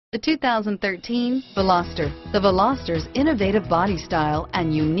The 2013 Veloster. The Veloster's innovative body style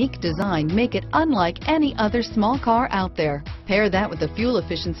and unique design make it unlike any other small car out there. Pair that with the fuel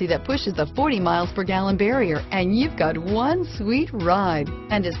efficiency that pushes the 40 miles per gallon barrier, and you've got one sweet ride,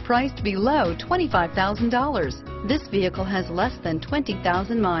 and is priced below $25,000. This vehicle has less than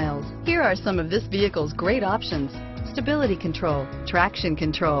 20,000 miles. Here are some of this vehicle's great options: stability control, traction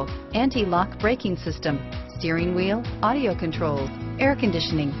control, anti-lock braking system, steering wheel audio controls, air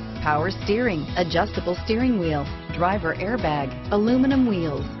conditioning, power steering, adjustable steering wheel, driver airbag, aluminum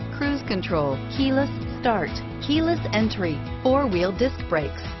wheels, cruise control, keyless start, keyless entry, four-wheel disc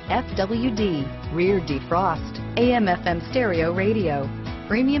brakes, FWD, rear defrost, AM/FM stereo radio,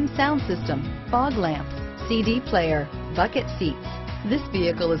 premium sound system, fog lamps, CD player, bucket seats. This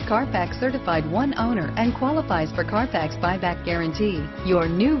vehicle is Carfax certified one owner and qualifies for Carfax buyback guarantee. Your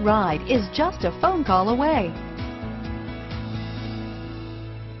new ride is just a phone call away.